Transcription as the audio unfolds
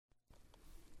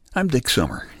I'm Dick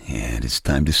Summer, and it's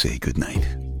time to say goodnight.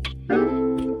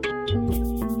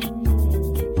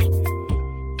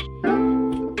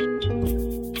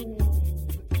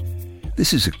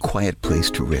 This is a quiet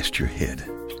place to rest your head,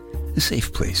 a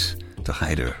safe place to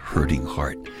hide a hurting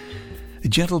heart, a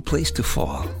gentle place to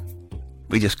fall.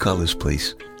 We just call this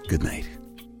place goodnight.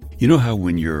 You know how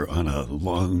when you're on a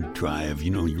long drive,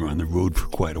 you're on the road for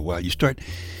quite a while, you start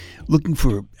looking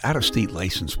for out-of-state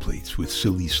license plates with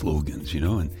silly slogans,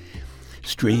 and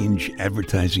strange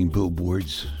advertising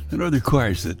billboards and other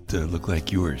cars that look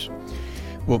like yours.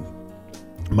 Well,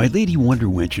 my lady Wonder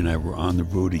Wench and I were on the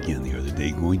road again the other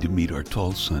day, going to meet our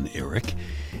tall son Eric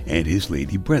and his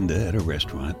lady Brenda at a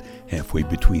restaurant halfway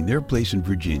between their place in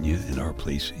Virginia and our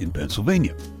place in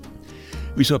Pennsylvania.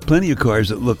 We saw plenty of cars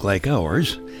that looked like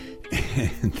ours,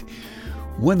 and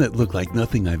one that looked like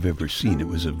nothing I've ever seen. It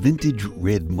was a vintage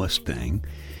red Mustang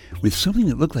with something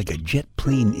that looked like a jet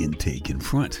plane intake in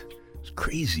front. It's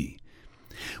crazy.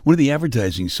 One of the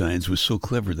advertising signs was so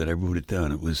clever that I wrote it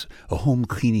down. It was a home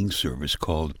cleaning service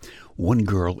called One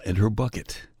Girl and Her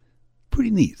Bucket. Pretty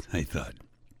neat, I thought.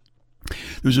 There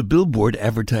was a billboard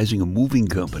advertising a moving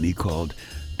company called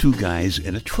Two Guys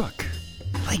and a Truck.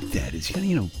 I like that. It's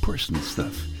personal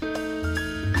stuff.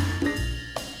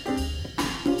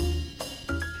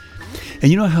 And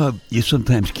you know how you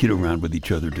sometimes kid around with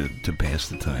each other to pass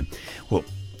the time? Well,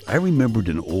 I remembered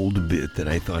an old bit that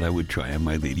I thought I would try on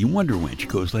my lady Wonder Wench. It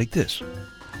goes like this.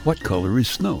 What color is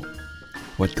snow?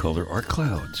 What color are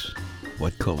clouds?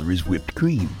 What color is whipped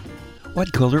cream?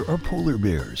 What color are polar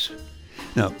bears?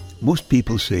 Now, most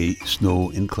people say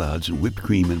snow and clouds and whipped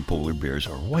cream and polar bears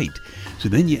are white. So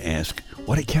then you ask,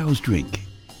 what do cows drink?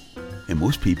 And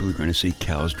most people are going to say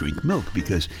cows drink milk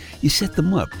because you set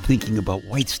them up thinking about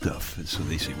white stuff. And so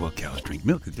they say, well, cows drink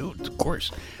milk. Of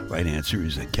course, right answer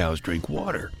is that cows drink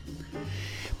water.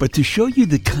 But to show you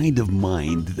the kind of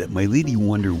mind that my lady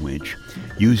Wonder Wench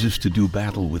uses to do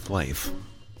battle with life,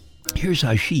 here's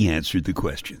how she answered the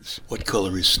questions. What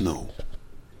color is snow?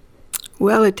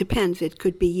 Well, it depends. It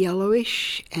could be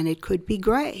yellowish and it could be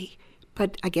gray,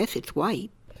 but I guess it's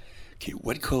white. Okay,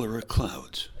 what color are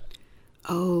clouds?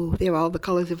 Oh, they're all the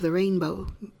colors of the rainbow.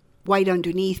 White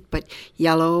underneath, but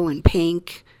yellow and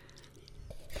pink.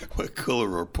 What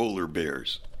color are polar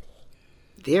bears?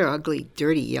 They're ugly,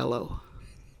 dirty yellow.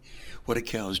 What do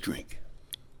cows drink?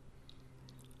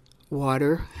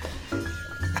 Water.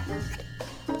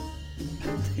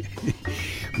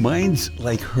 Minds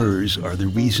like hers are the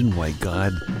reason why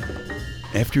God,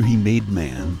 after he made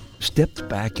man, stepped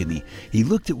back and he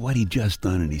looked at what he'd just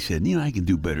done and he said, I can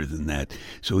do better than that.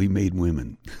 So he made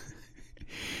women.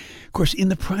 Of course, in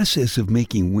the process of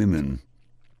making women,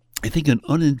 I think an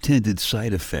unintended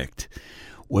side effect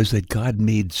was that God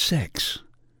made sex.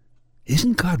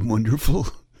 Isn't God wonderful?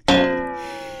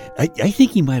 I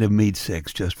think he might have made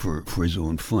sex just for his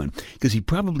own fun, because he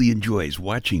probably enjoys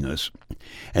watching us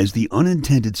as the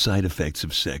unintended side effects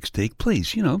of sex take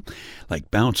place,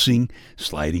 like bouncing,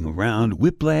 sliding around,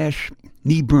 whiplash,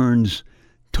 knee burns,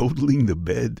 totaling the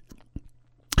bed,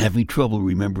 having trouble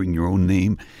remembering your own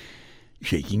name,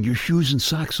 shaking your shoes and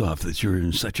socks off that you're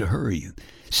in such a hurry,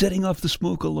 setting off the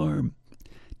smoke alarm,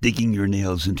 digging your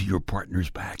nails into your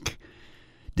partner's back,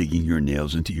 digging your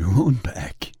nails into your own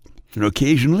back, and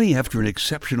occasionally, after an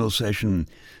exceptional session,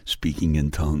 speaking in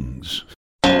tongues.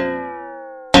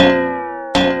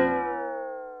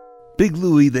 Big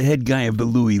Louie, the head guy of the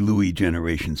Louie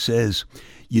generation, says,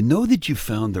 you know that you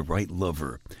found the right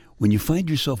lover when you find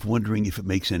yourself wondering if it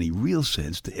makes any real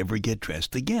sense to ever get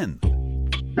dressed again.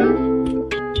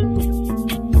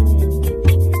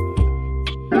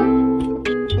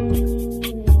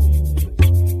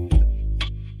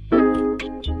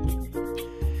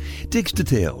 Dick's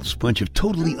Details, bunch of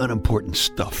totally unimportant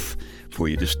stuff for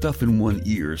you to stuff in one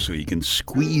ear so you can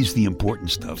squeeze the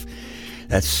important stuff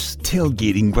that's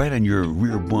tailgating right on your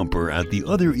rear bumper out the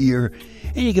other ear,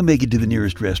 and you can make it to the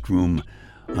nearest restroom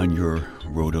on your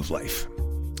road of life.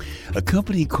 A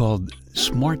company called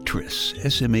Smartress,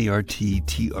 Smarttress,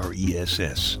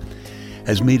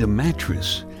 has made a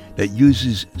mattress that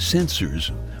uses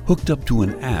sensors hooked up to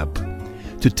an app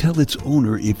to tell its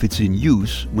owner if it's in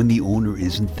use when the owner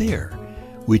isn't there,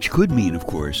 which could mean, of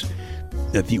course,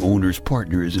 that the owner's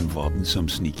partner is involved in some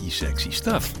sneaky, sexy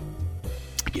stuff.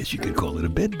 I guess you could call it a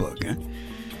bed bug, huh?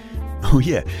 Oh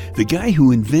yeah, the guy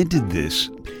who invented this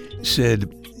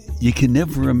said, you can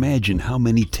never imagine how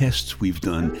many tests we've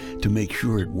done to make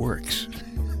sure it works.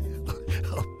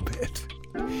 I'll bet.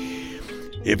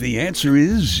 If the answer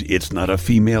is, it's not a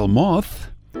female moth,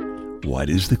 what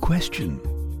is the question?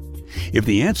 If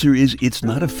the answer is, it's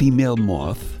not a female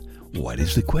moth, what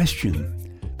is the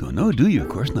question? Don't know, do you? Of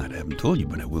course not. I haven't told you,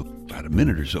 but I will about a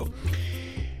minute or so.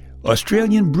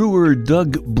 Australian brewer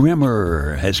Doug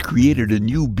Bremer has created a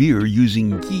new beer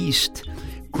using yeast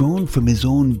grown from his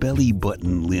own belly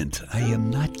button lint. I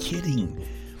am not kidding.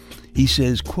 He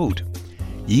says, quote,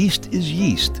 "Yeast is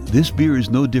yeast. This beer is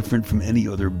no different from any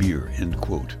other beer," end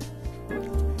quote.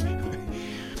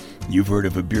 You've heard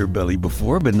of a beer belly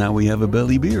before, but now we have a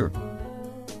belly beer.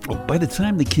 Well, by the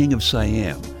time the king of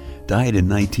Siam died in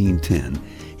 1910,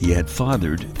 he had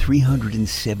fathered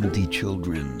 370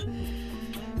 children.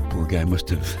 Poor guy must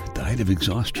have died of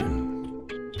exhaustion.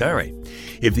 All right.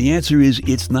 If the answer is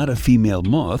it's not a female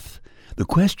moth, the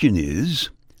question is,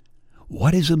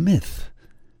 what is a myth?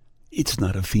 It's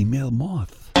not a female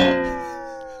moth.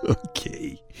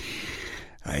 Okay.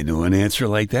 I know an answer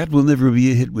like that will never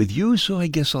be a hit with you, so I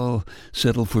guess I'll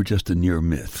settle for just a near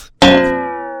myth.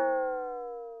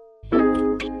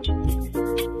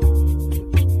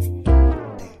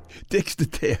 Dick's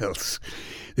Details.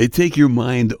 They take your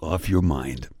mind off your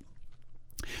mind.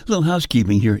 A little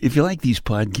housekeeping here. If you like these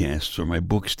podcasts or my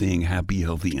book, Staying Happy,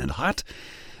 Healthy, and Hot,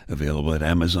 available at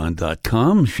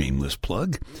Amazon.com, shameless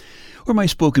plug, or my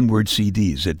spoken word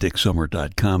CDs at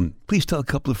DickSummer.com, please tell a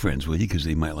couple of friends, will you, because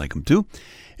they might like them too,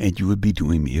 and you would be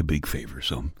doing me a big favor,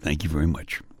 so thank you very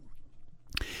much.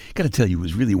 Got to tell you, it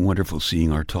was really wonderful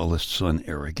seeing our tallest son,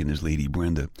 Eric, and his lady,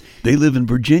 Brenda. They live in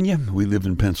Virginia. We live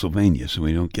in Pennsylvania, so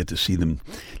we don't get to see them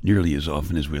nearly as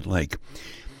often as we'd like.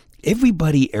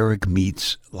 Everybody Eric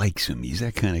meets likes him. He's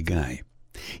that kind of guy.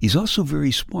 He's also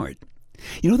very smart.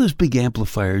 You know those big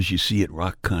amplifiers you see at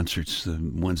rock concerts, the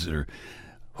ones that are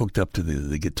hooked up to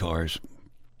the guitars?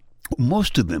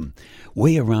 Most of them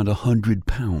weigh around 100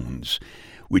 pounds,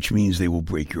 which means they will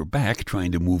break your back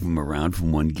trying to move them around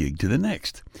from one gig to the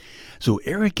next. So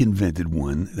Eric invented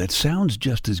one that sounds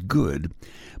just as good,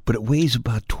 but it weighs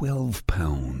about 12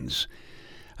 pounds.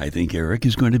 I think Eric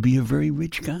is going to be a very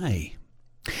rich guy.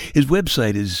 His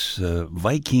website is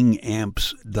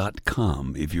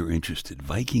vikingamps.com if you're interested,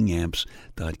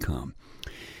 vikingamps.com.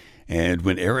 And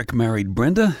when Eric married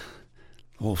Brenda,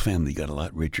 the whole family got a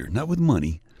lot richer, not with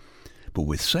money, but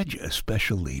with such a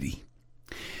special lady.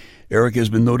 Eric has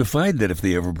been notified that if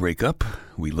they ever break up,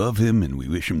 we love him and we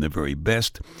wish him the very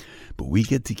best, but we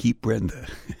get to keep Brenda.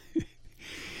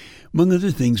 Among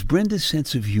other things, Brenda's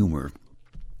sense of humor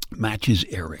matches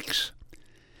Eric's.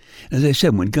 As I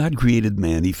said, when God created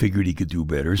man, he figured he could do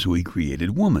better, so he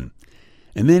created woman.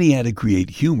 And then he had to create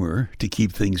humor to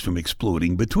keep things from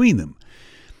exploding between them.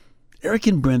 Eric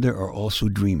and Brenda are also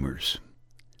dreamers.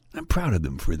 I'm proud of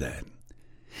them for that.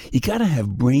 You gotta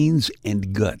have brains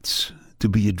and guts to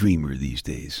be a dreamer these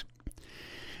days.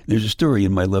 There's a story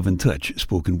in my Love and Touch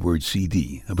spoken word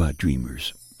CD about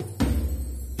dreamers.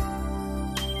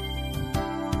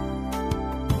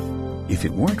 If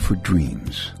it weren't for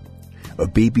dreams, a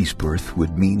baby's birth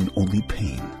would mean only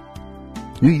pain.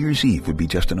 New Year's Eve would be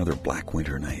just another black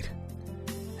winter night,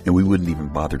 and we wouldn't even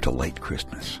bother to light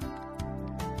Christmas.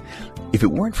 If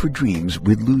it weren't for dreams,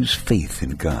 we'd lose faith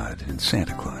in God and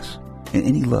Santa Claus, and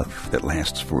any love that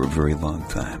lasts for a very long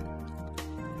time.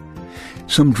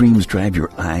 Some dreams drive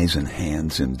your eyes and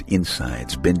hands and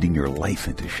insides, bending your life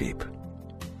into shape.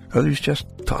 Others just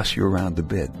toss you around the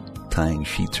bed, tying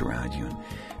sheets around you and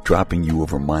dropping you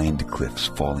over mined cliffs,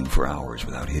 falling for hours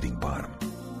without hitting bottom.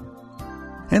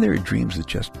 And there are dreams that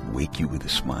just wake you with a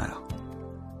smile.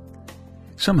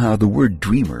 Somehow the word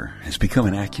dreamer has become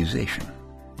an accusation.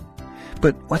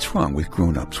 But what's wrong with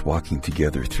grown-ups walking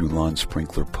together through lawn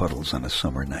sprinkler puddles on a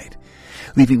summer night,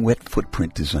 leaving wet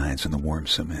footprint designs on the warm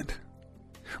cement?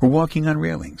 Or walking on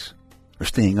railings, or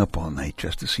staying up all night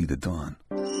just to see the dawn?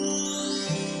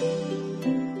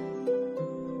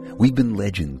 We've been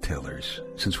legend tellers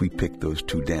since we picked those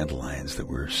two dandelions that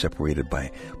were separated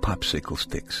by popsicle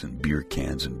sticks and beer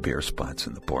cans and bare spots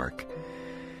in the park.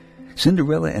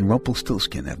 Cinderella and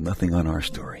Rumpelstiltskin have nothing on our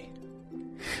story.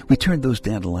 We turned those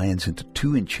dandelions into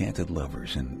two enchanted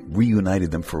lovers and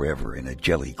reunited them forever in a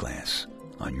jelly glass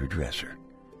on your dresser.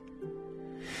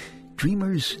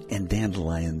 Dreamers and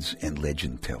dandelions and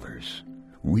legend tellers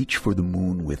reach for the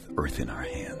moon with earth in our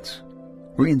hands.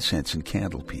 We're incense and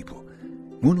candle people,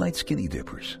 moonlight skinny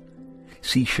dippers,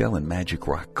 seashell and magic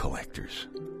rock collectors.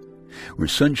 We're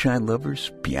sunshine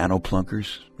lovers, piano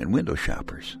plunkers, and window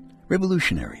shoppers,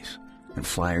 revolutionaries, and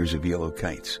flyers of yellow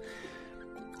kites,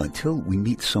 until we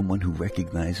meet someone who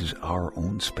recognizes our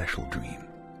own special dream,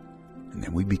 and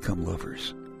then we become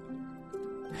lovers.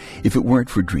 If it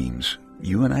weren't for dreams,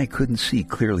 you and I couldn't see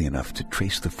clearly enough to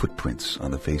trace the footprints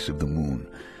on the face of the moon,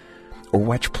 or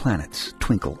watch planets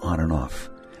twinkle on and off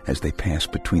as they pass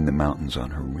between the mountains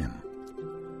on her rim.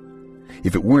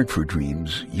 If it weren't for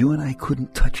dreams, you and I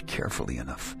couldn't touch carefully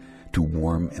enough to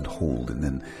warm and hold and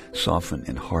then soften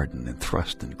and harden and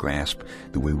thrust and grasp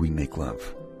the way we make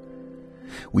love.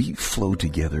 We flow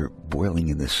together, boiling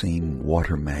in the same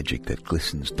water magic that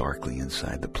glistens darkly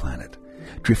inside the planet,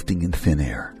 drifting in thin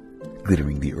air,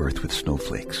 glittering the earth with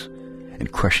snowflakes,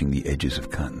 and crushing the edges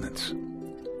of continents.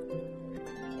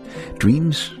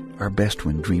 Dreams are best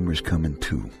when dreamers come in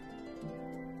two.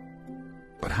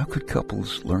 But how could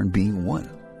couples learn being one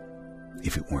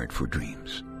if it weren't for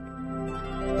dreams?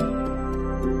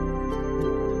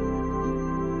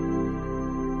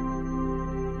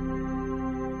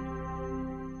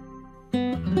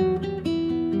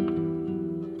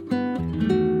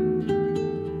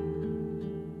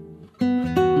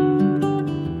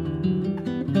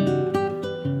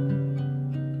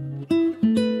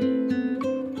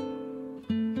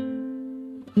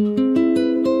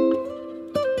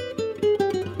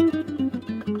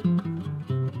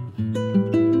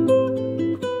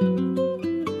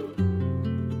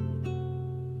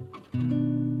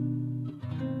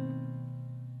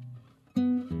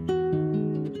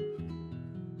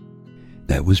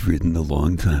 That was written a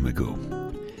long time ago.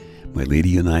 My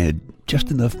lady and I had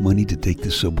just enough money to take the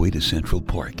subway to Central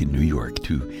Park in New York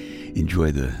to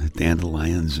enjoy the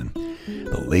dandelions and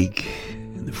the lake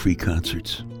and the free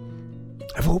concerts.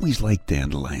 I've always liked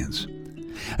dandelions.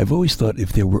 I've always thought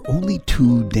if there were only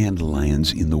 2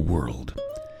 dandelions in the world,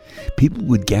 people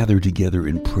would gather together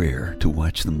in prayer to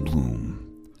watch them bloom.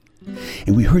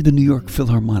 And we heard the New York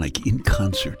Philharmonic in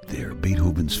concert there,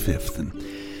 Beethoven's Fifth, and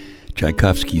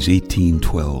Tchaikovsky's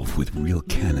 1812 with real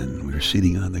cannon. We were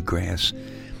sitting on the grass,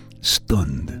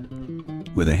 stunned,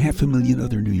 with 500,000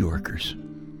 other New Yorkers.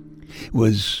 It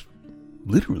was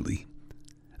literally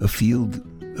a field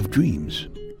of dreams.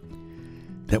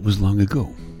 That was long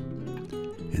ago,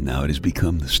 and now it has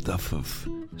become the stuff of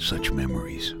such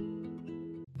memories.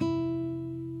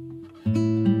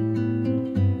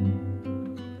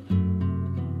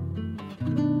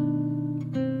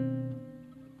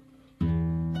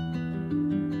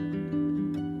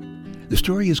 The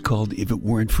story is called If It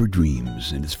Weren't for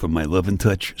Dreams, and it's from my Love and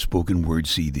Touch spoken word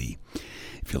CD.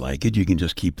 If you like it, you can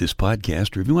just keep this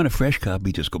podcast, or if you want a fresh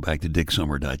copy, just go back to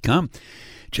dicksummer.com.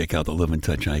 Check out the Love and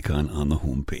Touch icon on the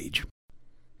homepage.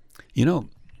 You know,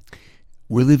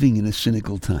 we're living in a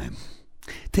cynical time.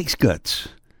 It takes guts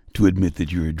to admit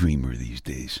that you're a dreamer these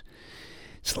days.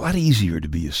 It's a lot easier to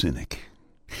be a cynic.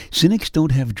 Cynics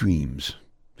don't have dreams.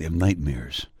 They have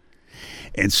nightmares.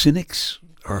 And cynics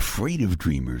are afraid of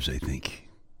dreamers, I think.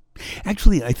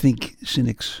 Actually, I think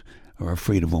cynics are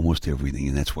afraid of almost everything,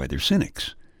 and that's why they're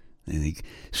cynics. I think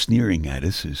sneering at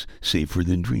us is safer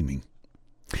than dreaming.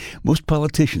 Most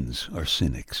politicians are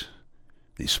cynics.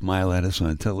 They smile at us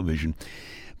on television,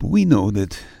 but we know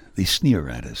that they sneer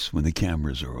at us when the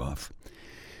cameras are off.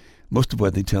 Most of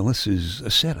what they tell us is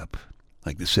a setup,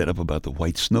 like the setup about the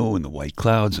white snow and the white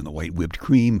clouds and the white whipped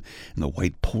cream and the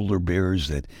white polar bears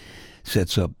that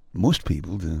sets up most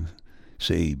people to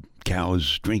say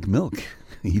cows drink milk,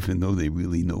 even though they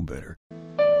really know better.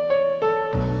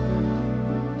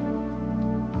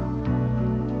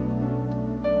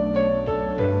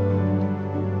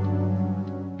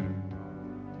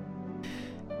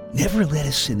 Never let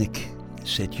a cynic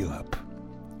set you up.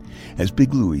 As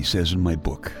Big Louie says in my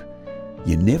book,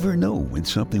 you never know when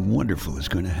something wonderful is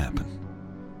going to happen.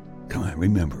 Come on,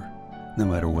 remember, no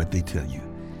matter what they tell you,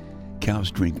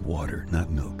 cows drink water, not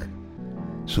milk.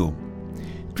 So,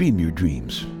 dream your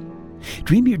dreams.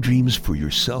 Dream your dreams for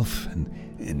yourself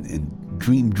and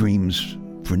dream dreams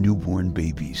for newborn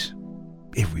babies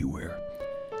everywhere.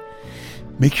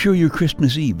 Make sure your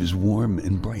Christmas Eve is warm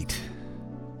and bright.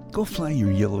 Go fly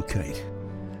your yellow kite.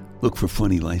 Look for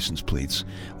funny license plates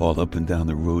all up and down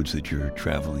the roads that you're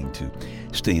traveling to.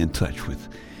 Stay in touch with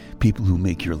people who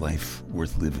make your life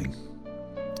worth living.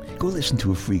 Go listen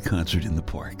to a free concert in the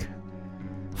park.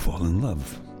 Fall in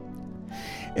love.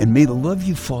 And may the love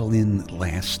you fall in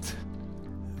last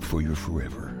for your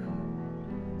forever.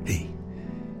 Hey,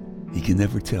 you can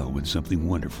never tell when something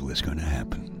wonderful is going to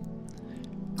happen.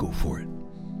 Go for it.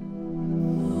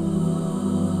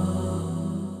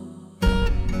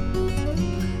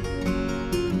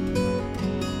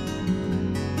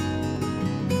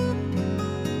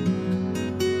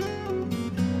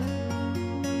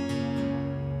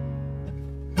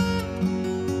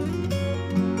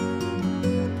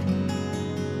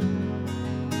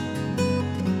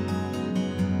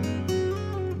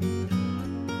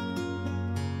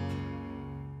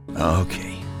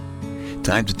 Okay,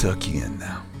 time to tuck you in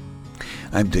now.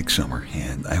 I'm Dick Summer,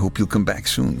 and I hope you'll come back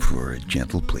soon for a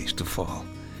gentle place to fall.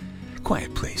 A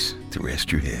quiet place to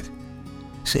rest your head.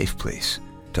 Safe place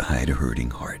to hide a hurting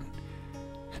heart.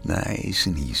 Nice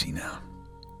and easy now.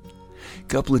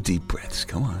 Couple of deep breaths.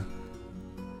 Come on.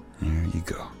 There you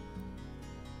go.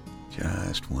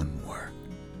 Just one more.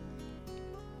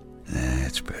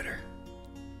 That's better.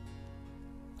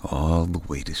 All the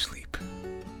way to sleep.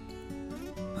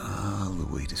 All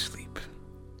the way to sleep.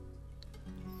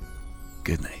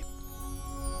 Good night.